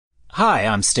Hi,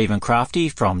 I'm Stephen Crafty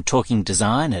from Talking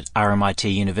Design at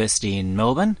RMIT University in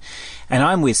Melbourne, and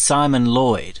I'm with Simon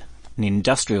Lloyd, an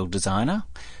industrial designer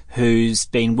who's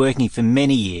been working for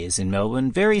many years in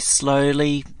Melbourne, very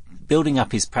slowly building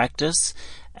up his practice.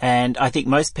 And I think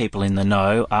most people in the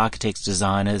know, architects,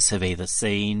 designers, have either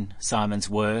seen Simon's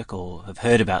work or have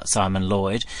heard about Simon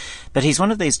Lloyd. But he's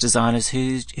one of these designers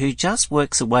who just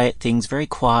works away at things very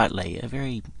quietly, a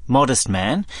very modest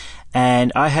man.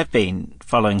 And I have been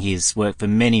following his work for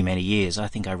many, many years. I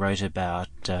think I wrote about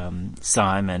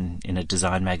Simon in a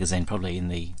design magazine probably in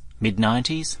the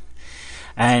mid-90s.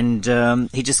 And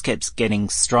he just kept getting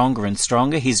stronger and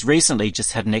stronger. He's recently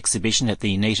just had an exhibition at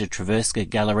the Anita Traverska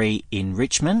Gallery in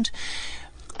Richmond.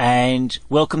 And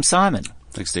welcome, Simon.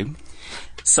 Thanks, Stephen.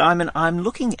 Simon, I'm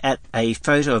looking at a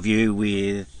photo of you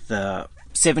with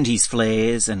 70s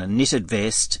flares and a knitted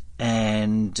vest,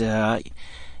 and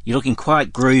you're looking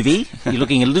quite groovy. You're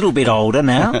looking a little bit older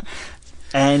now.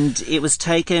 And it was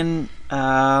taken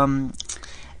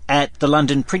at the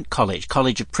London Print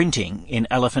College of Printing in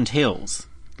Elephant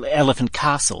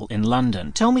Castle in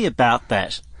London. Tell me about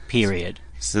that period.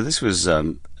 So this was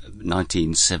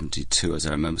 1972, as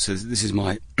I remember. So this is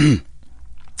my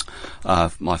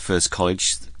my first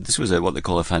college. This was what they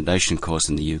call a foundation course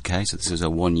in the UK. So this was a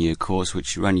one-year course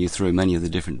which ran you through many of the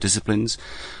different disciplines,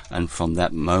 and from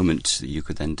that moment you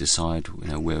could then decide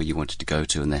where you wanted to go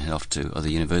to and then head off to other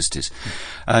universities.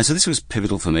 So this was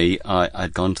pivotal for me.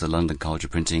 I'd gone to the London College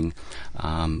of Printing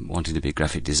wanting to be a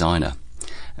graphic designer.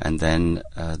 And then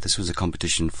this was a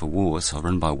competition for Woolworths, or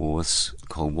run by Woolworths,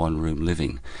 called One Room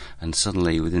Living. And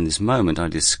suddenly, within this moment, I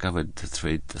discovered the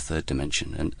third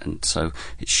dimension. And so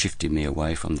it shifted me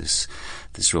away from this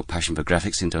real passion for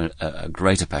graphics into a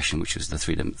greater passion, which was the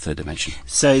third dimension.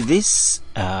 So this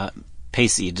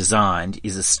piece that you designed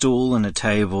is a stool and a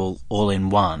table all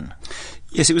in one.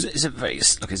 Yes, it's a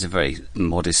very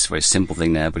modest, very simple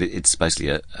thing now, but it's basically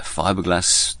a fiberglass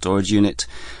storage unit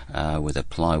with a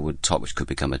plywood top, which could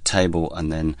become a table. And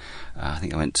then I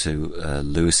think I went to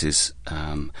Lewis's,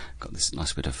 got this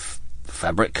nice bit of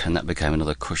fabric, and that became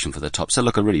another cushion for the top. So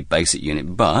look, a really basic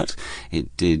unit, but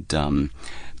it did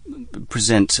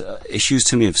present issues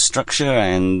to me of structure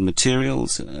and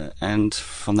materials, and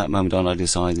from that moment on I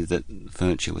decided that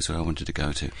furniture was where I wanted to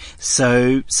go to.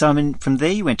 So Simon, from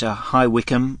there you went to High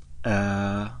Wycombe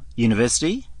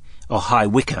University, or High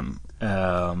Wycombe,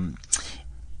 and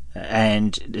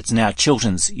it's now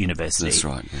Chilterns University. That's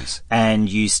right, yes. And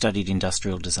you studied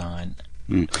industrial design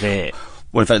there.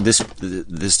 Well, in fact,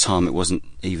 this time it wasn't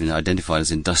even identified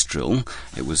as industrial.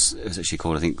 It was actually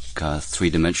called, I think,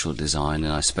 three-dimensional design,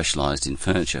 and I specialised in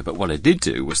furniture. But what I did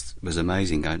do was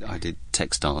amazing. I did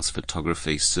textiles,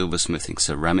 photography, silversmithing,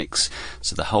 ceramics,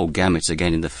 so the whole gamut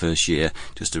again in the first year,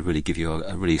 just to really give you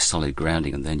a really solid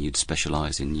grounding, and then you'd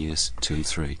specialise in years 2 and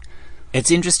 3. It's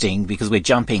interesting because we're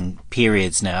jumping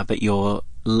periods now, but your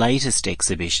latest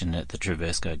exhibition at the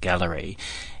Traverska Gallery,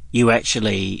 you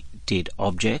actually did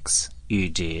objects. You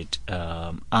did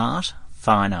art,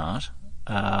 fine art,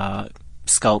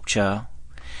 sculpture.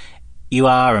 You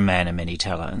are a man of many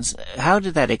talents. How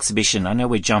did that exhibition, I know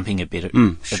we're jumping a bit at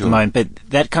the moment, but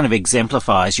that kind of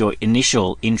exemplifies your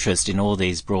initial interest in all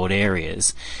these broad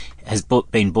areas, has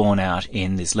been borne out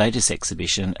in this latest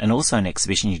exhibition, and also an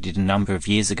exhibition you did a number of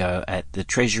years ago at the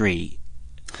Treasury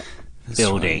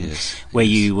building, right, yes, where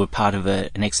you were part of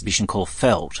an exhibition called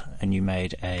Felt, and you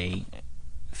made a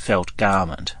felt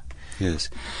garment. Yes.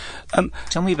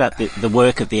 Tell me about the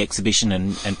work of the exhibition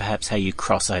and perhaps how you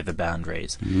cross over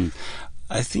boundaries.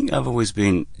 I think I've always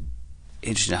been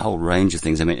interested in a whole range of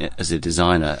things. I mean, as a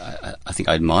designer, I think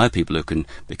I admire people who can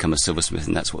become a silversmith,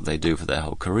 and that's what they do for their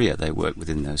whole career. They work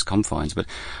within those confines, but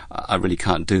I really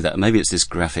can't do that. Maybe it's this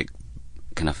graphic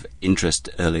kind of interest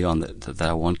early on that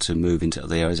I want to move into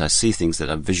other areas. I see things that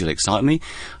visually excite me,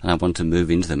 and I want to move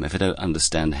into them. If I don't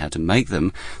understand how to make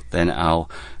them, then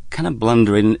I'll kind of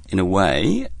blunder in a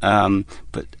way,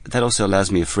 but that also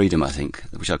allows me a freedom, I think,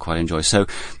 which I quite enjoy. So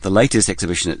the latest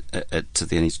exhibition at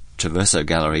the Traversa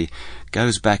Gallery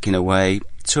goes back in a way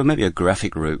to maybe a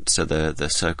graphic route. So the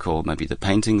so-called, maybe the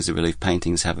paintings, the relief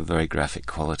paintings, have a very graphic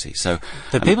quality. So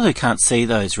the people who can't see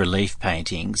those relief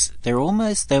paintings,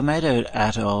 they're made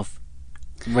out of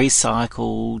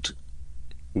recycled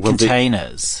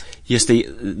containers. Yes,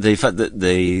 the fact that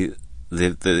the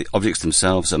objects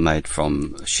themselves are made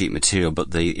from sheet material,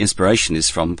 but the inspiration is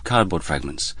from cardboard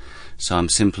fragments. So I'm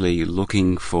simply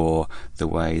looking for the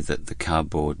way that the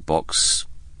cardboard box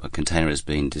a container has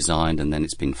been designed and then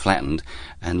it's been flattened,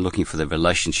 and looking for the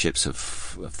relationships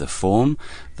of the form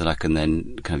that I can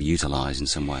then kind of utilise in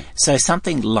some way. So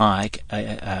something like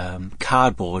a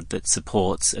cardboard that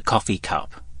supports a coffee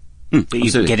cup that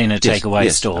you can get in a takeaway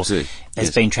yes, store absolutely. has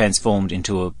Yes. been transformed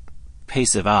into a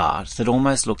piece of art that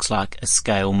almost looks like a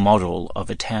scale model of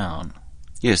a town.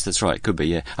 Yes, that's right. It could be,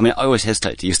 yeah. I mean, I always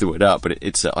hesitate to use the word art, but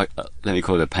it's let me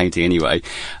call it a painting anyway.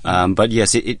 But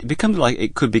yes, it becomes like,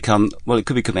 it could become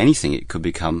anything. It could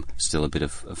become still a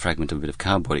fragment of a bit of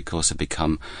cardboard. It could also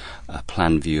become a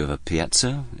plan view of a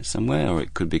piazza somewhere, or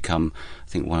it could become, I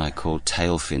think, one I call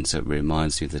tail fin, so it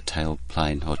reminds me of the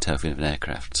tailplane or tail fin of an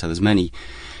aircraft. So there's many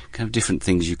kind of different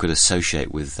things you could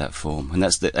associate with that form, and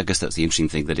I guess that's the interesting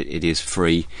thing, that it is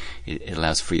free. It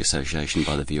allows free association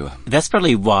by the viewer.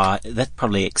 That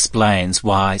probably explains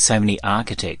why so many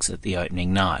architects at the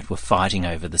opening night were fighting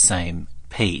over the same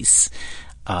piece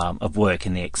of work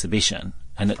in the exhibition,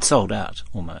 and it sold out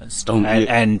almost.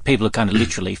 And people are kind of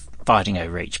literally fighting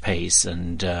over each piece,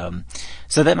 and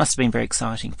so that must have been very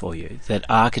exciting for you, that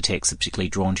architects are particularly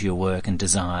drawn to your work, and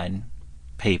design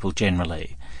people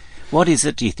generally. What is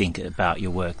it, do you think, about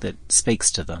your work that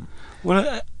speaks to them?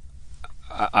 Well,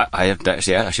 I have to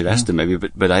actually, I should ask them maybe,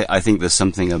 but I think there's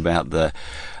something about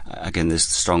this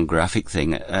strong graphic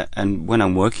thing. And when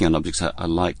I'm working on objects, I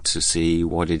like to see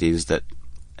what it is that,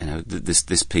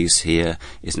 this piece here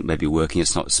isn't maybe working,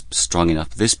 it's not strong enough.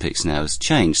 This piece now has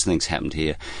changed, something's happened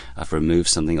here. I've removed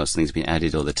something, or something's been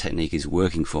added, or the technique is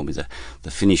working for me, the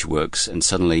finish works, and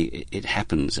suddenly it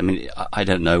happens. I mean, I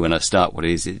don't know when I start what it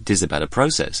is. It is about a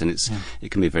process, and it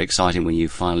can be very exciting when you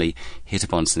finally hit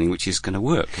upon something which is going to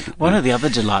work. One of the other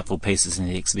delightful pieces in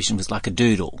the exhibition was like a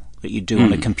doodle that you do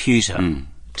on a computer.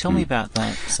 Tell me about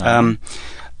that, Simon.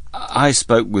 I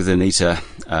spoke with Anita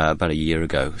about a year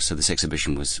ago, so this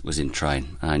exhibition was in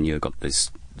train, and I knew I got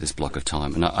this block of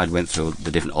time, and I went through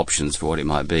the different options for what it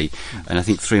might be, and I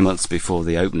think 3 months before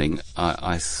the opening,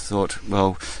 I thought,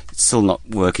 well, it's still not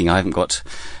working, I haven't got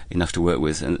enough to work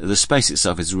with, and the space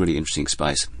itself is a really interesting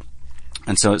space.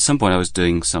 And so at some point I was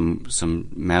doing some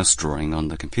mouse drawing on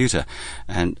the computer,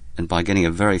 and by getting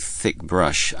a very thick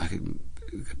brush, I could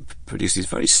produce these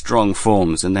very strong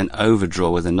forms and then overdraw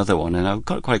with another one, and I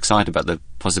got quite excited about the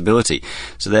possibility.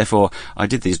 So therefore I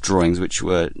did these drawings which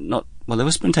were not, well, they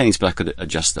were spontaneous, but I could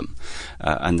adjust them,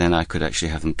 and then I could actually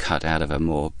have them cut out of a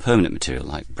more permanent material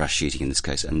like brush sheeting in this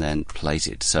case, and then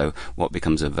plated. So what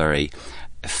becomes a very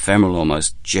ephemeral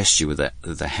almost gesture with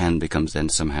the hand becomes then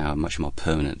somehow a much more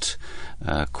permanent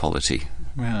quality.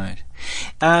 Right.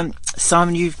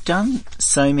 Simon, you've done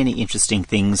so many interesting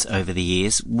things over the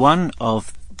years. One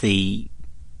of the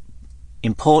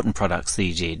important products that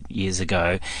you did years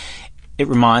ago, it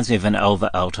reminds me of an Alva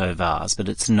Alto vase, but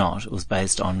it's not. It was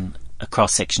based on a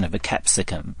cross-section of a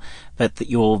capsicum. But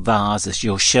that your vases,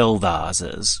 your shell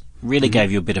vases, really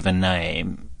gave you a bit of a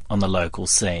name on the local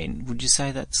scene. Would you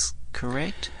say that's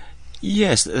correct?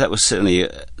 Yes, that was certainly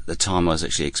the time I was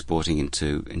actually exporting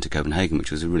into Copenhagen,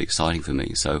 which was really exciting for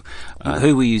me. So,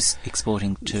 who were you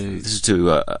exporting to? This is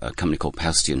to a company called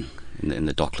Paustian in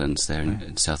the Docklands there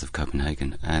in south of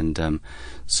Copenhagen, and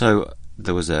so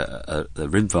there was a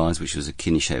rib vase, which was a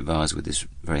kidney-shaped vase with this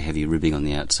very heavy ribbing on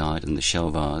the outside, and the shell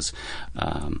vase,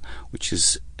 which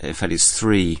is, in fact, it's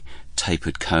 3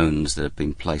 tapered cones that have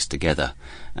been placed together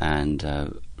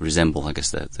and resemble, I guess,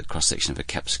 the cross-section of a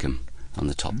capsicum on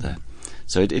the top there.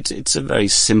 So it's a very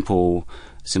simple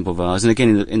vase. And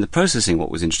again, in the processing,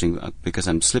 what was interesting, because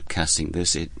I'm slip casting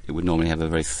this, it would normally have a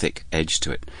very thick edge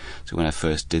to it. So when I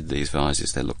first did these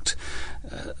vases, they looked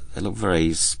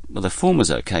very, well, the form was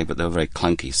okay, but they were very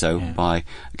clunky. So by,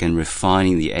 again,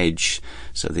 refining the edge,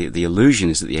 so the illusion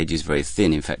is that the edge is very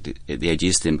thin. In fact, the edge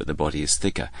is thin, but the body is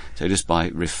thicker. So just by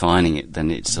refining it,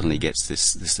 then it suddenly gets this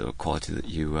sort of quality that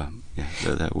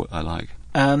that I like.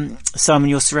 Simon,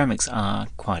 your ceramics are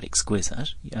quite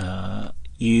exquisite.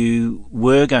 You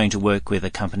were going to work with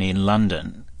a company in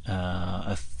London,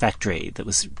 a factory that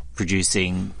was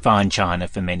producing fine china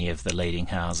for many of the leading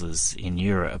houses in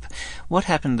Europe. What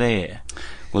happened there?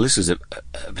 Well, this was a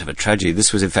bit of a tragedy.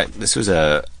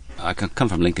 I come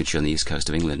from Lincolnshire on the east coast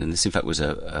of England, and this in fact was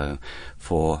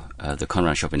for the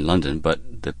Conran shop in London,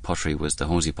 but the pottery was the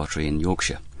Hornsey pottery in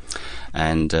Yorkshire.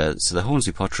 And so the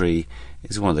Hornsey pottery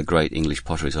is one of the great English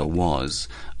potteries, or was,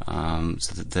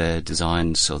 so that their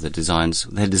designs actually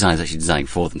designed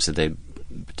for them, so they did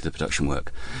the production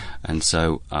work. And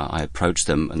so I approached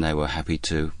them, and they were happy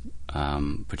to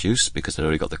produce, because they'd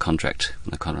already got the contract from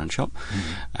the Conran shop.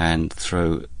 And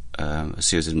through a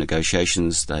series of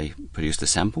negotiations, they produced a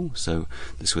sample. So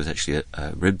this was actually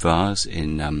a rib vase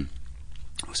in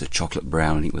it was a chocolate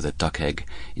brown, I think, with a duck egg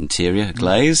interior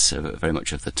glaze, very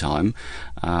much of the time,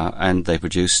 and they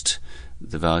produced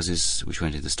the vases which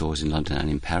went into the stores in London and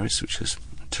in Paris, which was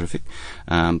terrific,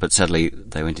 but sadly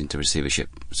they went into receivership,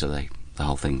 so they the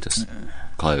whole thing just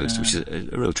closed, which is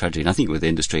a real tragedy. And I think with the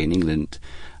industry in England,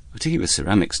 particularly with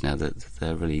ceramics now, that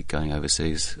they're really going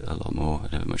overseas a lot more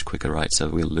at a much quicker rate. So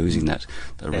we're losing that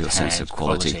real sense of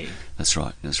quality. That's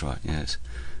right. Yes.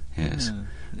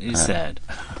 It's sad.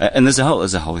 And there's a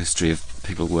whole history of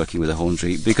people working with a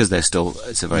hornetry because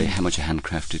it's a very much a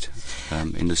handcrafted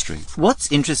industry.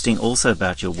 What's interesting also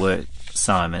about your work,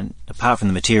 Simon, apart from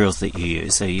the materials that you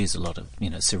use, so you use a lot of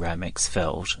ceramics,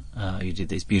 felt. You did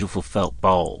these beautiful felt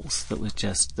bowls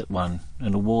that won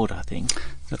an award, I think.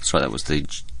 That's right. That was the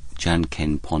Jan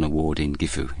Ken Pon Award in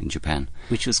Gifu in Japan,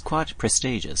 which was quite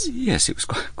prestigious. Yes, it was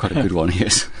quite a good one.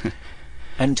 Yes.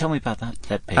 And tell me about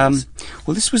that piece.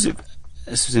 Well, this was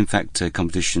in fact a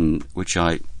competition which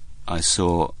I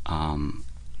saw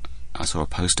a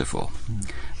poster for,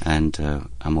 and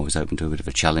I'm always open to a bit of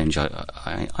a challenge.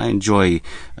 I enjoy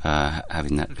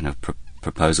having that kind of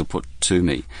proposal put to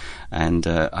me, and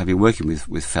I've been working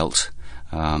with felt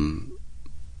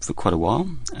for quite a while,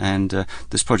 and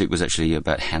this project was actually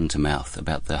about hand to mouth,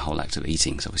 about the whole act of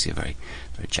eating. It's obviously a very,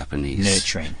 very Japanese,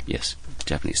 nurturing, yes,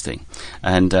 Japanese thing,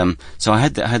 and so I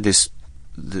had this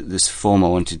form I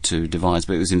wanted to devise,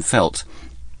 but it was in felt,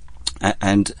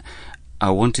 and I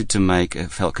wanted to make a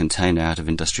felt container out of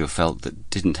industrial felt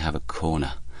that didn't have a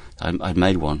corner. I'd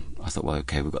made one. I thought, well,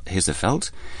 okay, here's the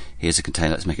felt, here's a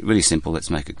container. Let's make it really simple.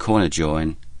 Let's make a corner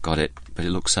join. Got it, but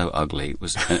it looked so ugly. It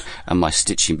was, and my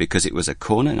stitching, because it was a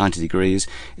corner, 90 degrees.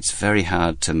 It's very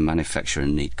hard to manufacture a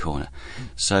neat corner.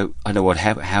 So I don't know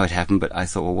how it happened, but I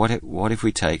thought, well, what if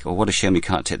we what a shame we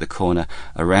can't take the corner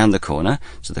around the corner,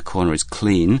 so the corner is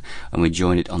clean, and we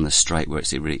join it on the straight where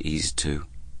it's really easy to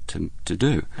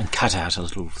do. And cut out a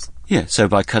little. Yeah, so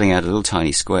by cutting out a little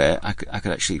tiny square, I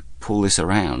could actually pull this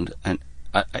around, and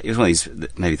it was one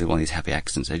of these happy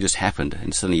accidents. It just happened,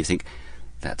 and suddenly you think,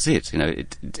 that's it.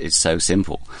 It's so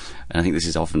simple, and I think this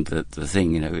is often the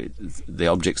thing. The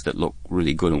objects that look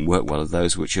really good and work well are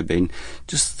those which have been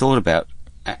just thought about,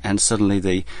 and suddenly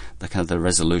the kind of the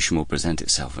resolution will present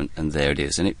itself, and there it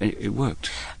is, and it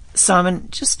worked. Simon,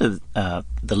 just for the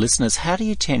listeners, how do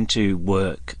you tend to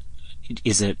work?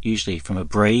 Is it usually from a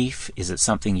brief? Is it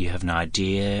something you have an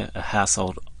idea, a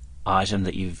household item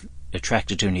that you've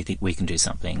attracted to, and you think we can do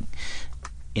something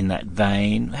in that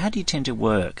vein? How do you tend to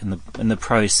work in the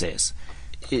process?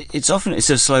 It's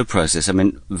a slow process. I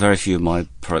mean, very few of my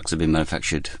products have been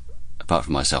manufactured apart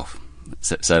from myself.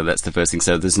 So that's the first thing.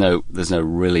 So there's no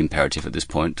real imperative at this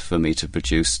point for me to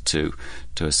produce to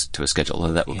a schedule.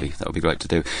 Although that would be great to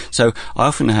do. So I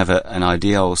often have an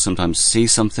idea. I'll sometimes see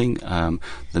something.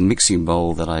 The mixing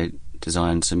bowl that I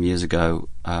designed some years ago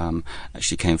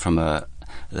actually came from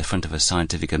the front of a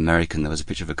Scientific American. There was a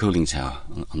picture of a cooling tower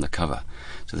on the cover.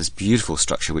 So this beautiful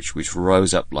structure which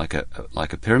rose up like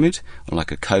a pyramid, or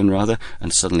like a cone rather,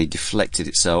 and suddenly deflected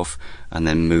itself and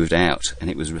then moved out, and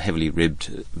it was heavily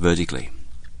ribbed vertically.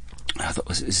 And I thought,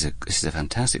 this is a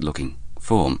fantastic looking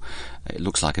form. It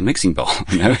looks like a mixing bowl,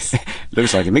 It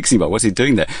looks like a mixing bowl. What's it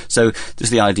doing there? So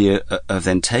just the idea of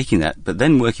then taking that, but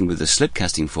then working with the slip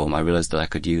casting form, I realised that I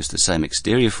could use the same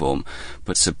exterior form,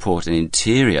 but support an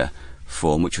interior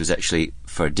form which was actually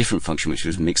for a different function, which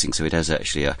was mixing. So it has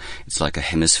actually it's like a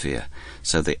hemisphere.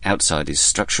 So the outside is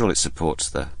structural, it supports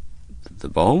the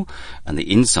bowl, and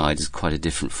the inside is quite a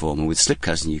different form. And with slip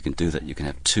casting you can do that. You can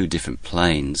have two different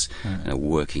planes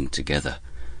working together.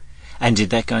 And did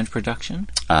that go into production?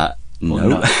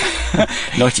 No,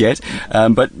 not yet.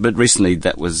 But recently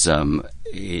that was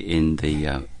in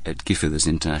the at Gifu. There's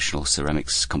an international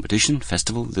ceramics competition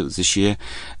festival that was this year,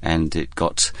 and it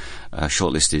got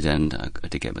shortlisted, and I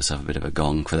had to get myself a bit of a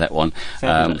gong for that one,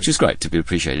 which is great to be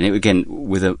appreciated. And it, again,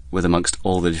 with amongst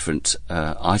all the different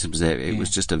items there, it was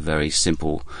just a very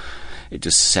simple. It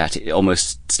just sat. It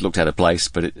almost looked out of place,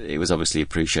 but it was obviously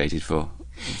appreciated for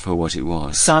what it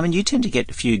was. Simon, you tend to get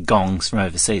a few gongs from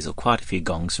overseas, or quite a few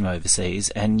gongs from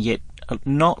overseas, and yet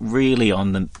not really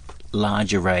on the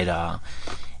larger radar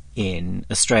in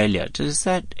Australia. Does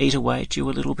that eat away at you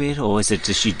a little bit, or is it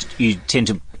just you tend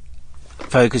to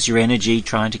focus your energy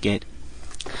trying to get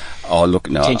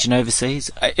attention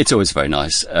overseas? It's always very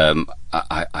nice. I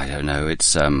don't know.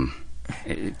 It's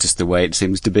just the way it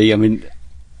seems to be. I mean,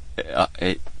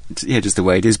 just the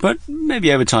way it is. But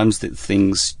maybe over time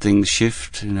things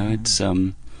shift. It's.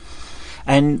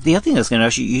 And the other thing I was going to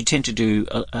ask you tend to do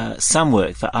some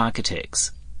work for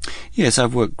architects. Yes,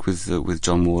 I've worked with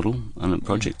John Wardle on a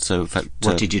project. So, in fact,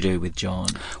 what did you do with John?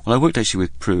 Well, I worked actually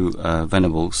with Prue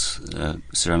Venables,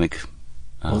 ceramic.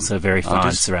 Also very fine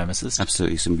artist. Ceramicist.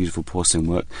 Absolutely, some beautiful porcelain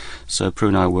work. So Prue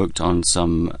and I worked on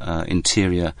some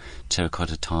interior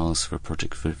terracotta tiles for a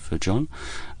project for John.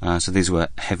 So these were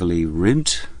heavily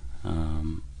ribbed,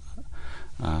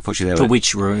 Fortunately, For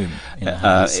which room in the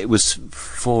house? it was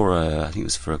for I think it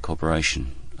was for a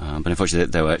corporation, but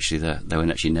unfortunately they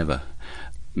weren't actually never.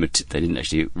 They didn't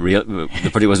actually. The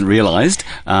project wasn't realised,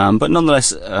 but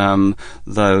nonetheless,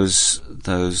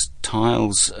 those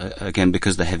tiles again,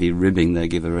 because the heavy ribbing, they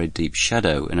give a very deep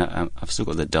shadow. And I've still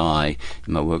got the die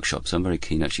in my workshop, so I'm very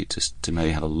keen actually to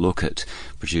maybe have a look at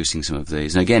producing some of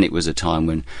these. And again, it was a time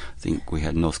when I think we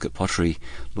had Northcote Pottery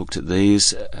looked at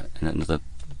these, and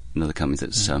another company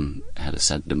that's had a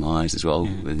sad demise as well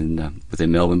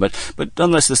within Melbourne. But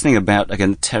nonetheless, this thing about,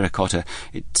 again, terracotta,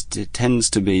 it tends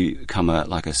to become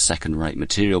like a second-rate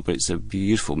material, but it's a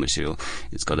beautiful material.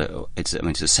 It's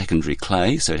a secondary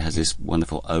clay, so it has this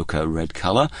wonderful ochre red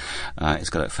colour. It's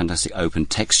got a fantastic open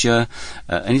texture,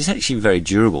 and it's actually very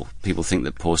durable. People think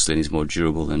that porcelain is more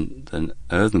durable than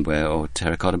earthenware or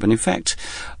terracotta, but in fact,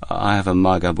 I have a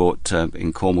mug I bought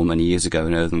in Cornwall many years ago,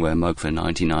 an earthenware mug for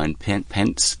 99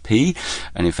 pence.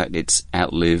 And in fact it's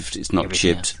outlived, it's not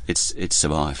chipped, it's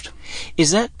survived.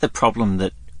 Is that the problem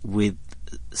that with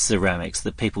ceramics,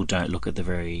 that people don't look at the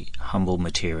very humble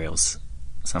materials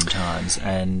sometimes,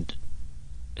 and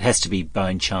it has to be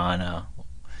bone china?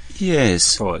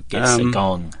 Yes. Before it gets a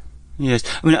gong. Yes.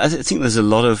 I mean, I think there's a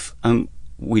lot of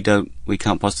we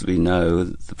can't possibly know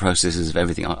the processes of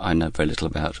everything. I know very little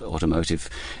about automotive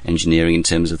engineering in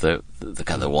terms of the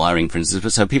kind of wiring, for instance.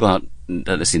 But so people don't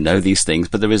necessarily know these things.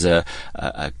 But there is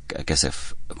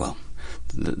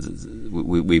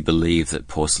we believe that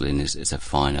porcelain is a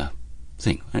finer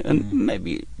thing, and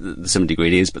maybe to some degree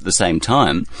it is. But at the same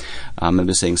time, I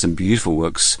remember seeing some beautiful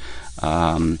works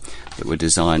that were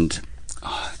designed.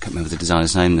 I can't remember the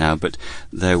designer's name now, but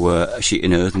they were actually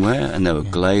in earthenware, and they were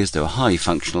glazed, they were highly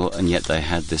functional, and yet they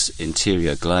had this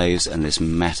interior glaze and this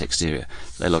matte exterior.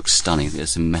 They looked stunning.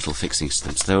 There's some metal fixings to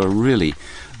them. So they were really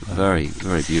very,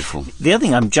 very beautiful. The other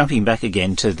thing, I'm jumping back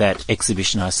again to that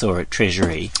exhibition I saw at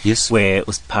Treasury, yes, where it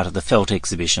was part of the felt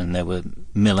exhibition. There were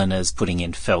milliners putting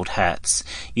in felt hats.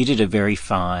 You did a very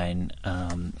fine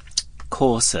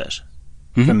corset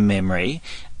from memory.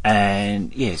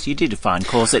 And yes, you did a fine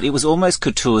corset. It was almost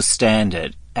couture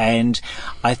standard. And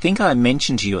I think I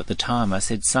mentioned to you at the time, I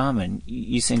said, Simon,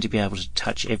 you seem to be able to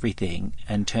touch everything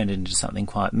and turn it into something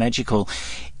quite magical.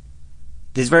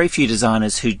 There's very few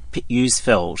designers who use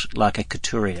felt like a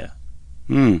couturier.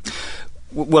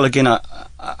 Well, again,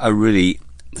 I really,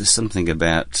 there's something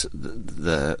about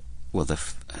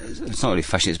it's not really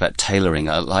fashion, it's about tailoring.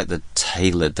 I like the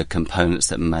components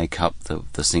that make up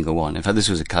the single one. In fact, this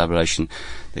was a collaboration.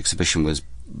 The exhibition was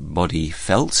body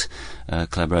felt,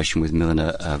 collaboration with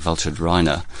milliner Walter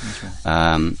Reiner.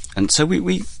 And so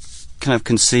we kind of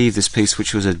conceived this piece,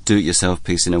 which was a do-it-yourself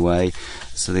piece in a way.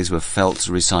 So these were felt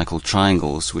recycled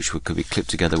triangles, which could be clipped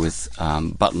together with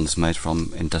buttons made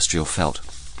from industrial felt.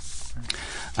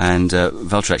 And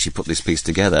Walter actually put this piece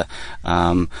together,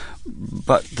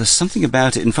 but there's something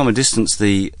about it, and from a distance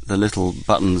the little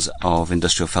buttons of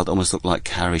industrial felt almost look like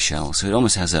cowrie shells, so it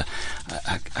almost has a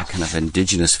kind of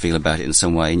indigenous feel about it in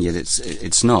some way, and yet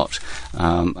it's not.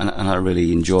 And I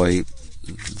really enjoy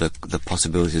the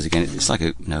possibilities. Again, it's like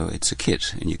it's a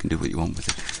kit, and you can do what you want with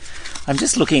it. I'm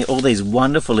just looking at all these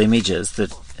wonderful images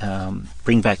that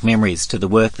bring back memories to the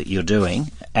work that you're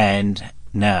doing, and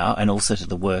now, and also to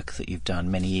the work that you've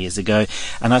done many years ago.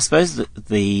 And I suppose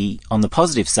that on the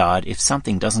positive side, if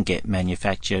something doesn't get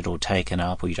manufactured or taken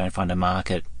up, or you don't find a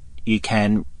market, you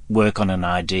can work on an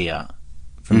idea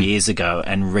from years ago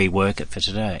and rework it for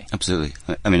today. Absolutely.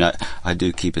 I mean, I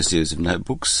do keep a series of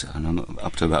notebooks, and I'm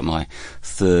up to about my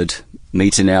third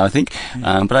meter now, I think.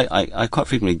 But I quite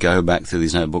frequently go back through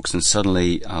these notebooks, and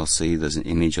suddenly I'll see there's an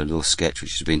image or a little sketch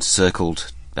which has been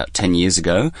circled about 10 years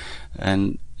ago,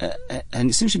 and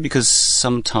it's interesting because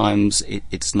sometimes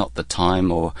it's not the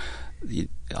time, or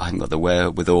I haven't got the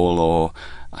wherewithal, or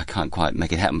I can't quite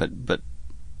make it happen, but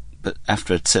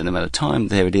after a certain amount of time,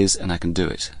 there it is, and I can do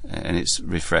it, and it's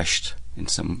refreshed in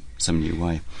some new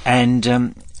way. And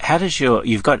how does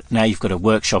you've got a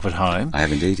workshop at home? I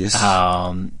have indeed, yes.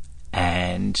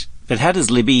 But how does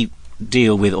Libby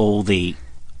deal with all the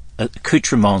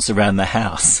accoutrements around the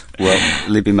house? Well,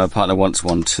 Libby, my partner, wants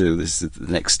one too. This is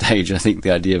the next stage. I think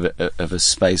the idea of a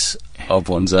space of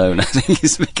one's own, I think,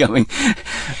 is becoming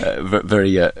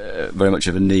very much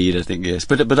of a need, I think, yes.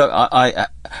 But I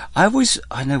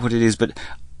know what it is, but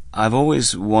I've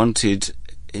always wanted,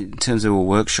 in terms of a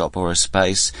workshop or a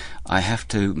space, I have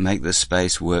to make the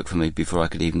space work for me before I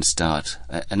could even start.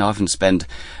 And I often spend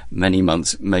many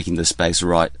months making the space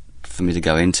right for me to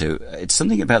go into. It's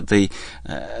something about the,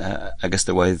 I guess,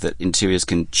 the way that interiors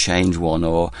can change one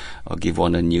or give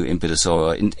one a new impetus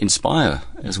or inspire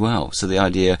as well. So the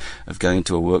idea of going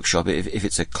to a workshop, if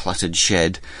it's a cluttered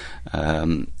shed,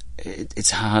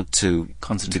 it's hard to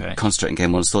concentrate and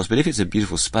gain one's thoughts. But if it's a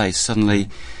beautiful space, suddenly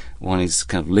one is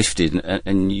kind of lifted,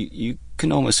 and you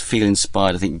can almost feel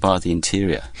inspired, I think, by the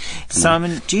interior.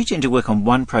 Simon, do you tend to work on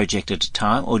one project at a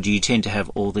time, or do you tend to have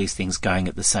all these things going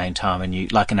at the same time, and you,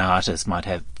 like an artist, might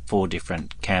have 4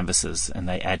 different canvases and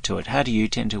they add to it? How do you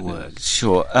tend to work?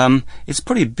 Sure. It's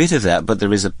probably a bit of that, but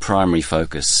there is a primary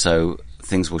focus. So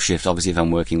things will shift. Obviously, if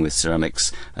I'm working with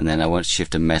ceramics and then I want to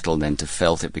shift to metal, then to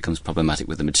felt, it becomes problematic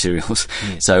with the materials.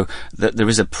 Yes. So there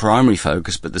is a primary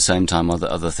focus, but at the same time,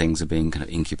 other things are being kind of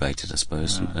incubated, I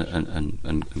suppose, right,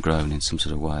 and grown in some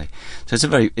sort of way. So it's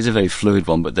a very fluid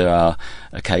one, but there are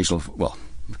occasional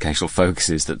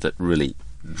focuses that really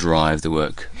drive the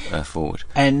work forward.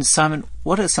 And Simon,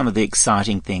 what are some of the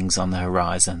exciting things on the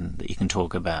horizon that you can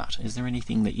talk about? Is there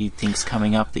anything that you think's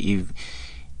coming up that you've,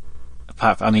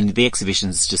 apart from, I mean, the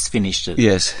exhibition's just finished.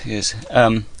 Yes.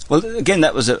 Well, again,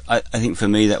 that was I think for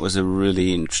me that was a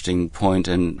really interesting point,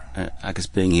 and I guess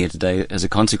being here today as a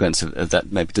consequence of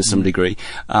that, maybe to some degree.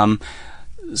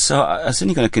 So I'm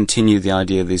certainly going to continue the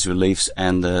idea of these reliefs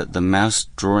and the mouse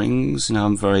drawings. You know,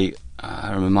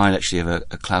 I'm reminded actually of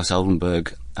a Klaus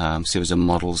Oldenburg series of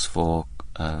models for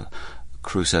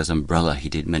Crusoe's umbrella he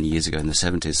did many years ago in the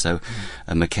 70s. So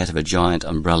a maquette of a giant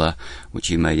umbrella, which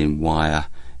he made in wire,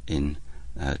 in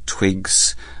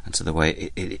twigs, and so the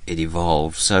way it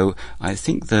evolved. So I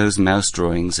think those mouse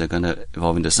drawings are going to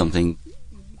evolve into something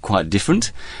quite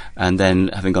different. And then,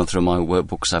 having gone through my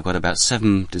workbooks, I've got about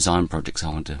 7 design projects I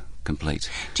want to complete.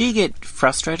 Do you get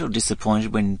frustrated or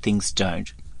disappointed when things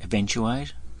don't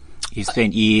eventuate? You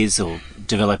spent years or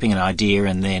developing an idea,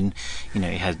 and then, you know,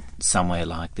 you had somewhere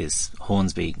like this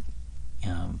Hornsby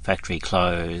factory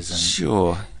close. And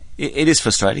sure, it is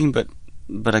frustrating, but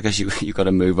I guess you've got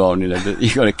to move on. You know,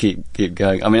 you've got to keep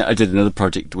going. I mean, I did another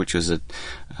project which was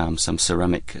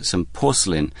some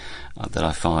porcelain that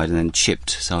I fired and then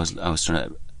chipped. So I was trying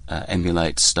to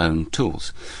emulate stone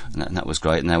tools, and that was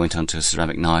great. And then I went on to a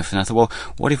ceramic knife, and I thought, well,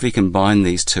 what if we combine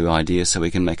these 2 ideas so we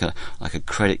can make a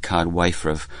credit card wafer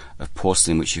of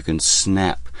porcelain which you can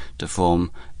snap to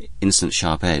form instant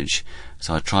sharp edge.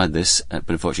 So I tried this, but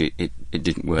unfortunately it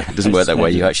didn't work. It doesn't work that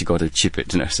way. You actually got to chip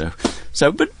it, you know.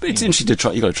 But it's interesting to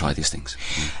try. You got to try these things.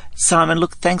 Simon,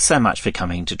 look, thanks so much for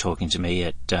coming to talking to me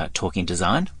at Talking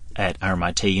Design at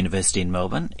RMIT University in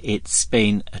Melbourne. It's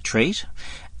been a treat,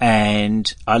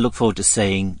 and I look forward to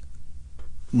seeing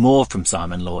more from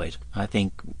Simon Lloyd. I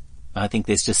think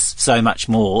there's just so much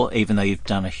more. Even though you've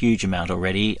done a huge amount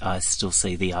already, I still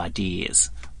see the ideas.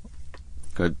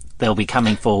 Good. They'll be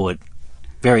coming forward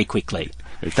very quickly.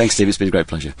 Thanks, Steve. It's been a great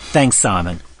pleasure. Thanks,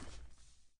 Simon.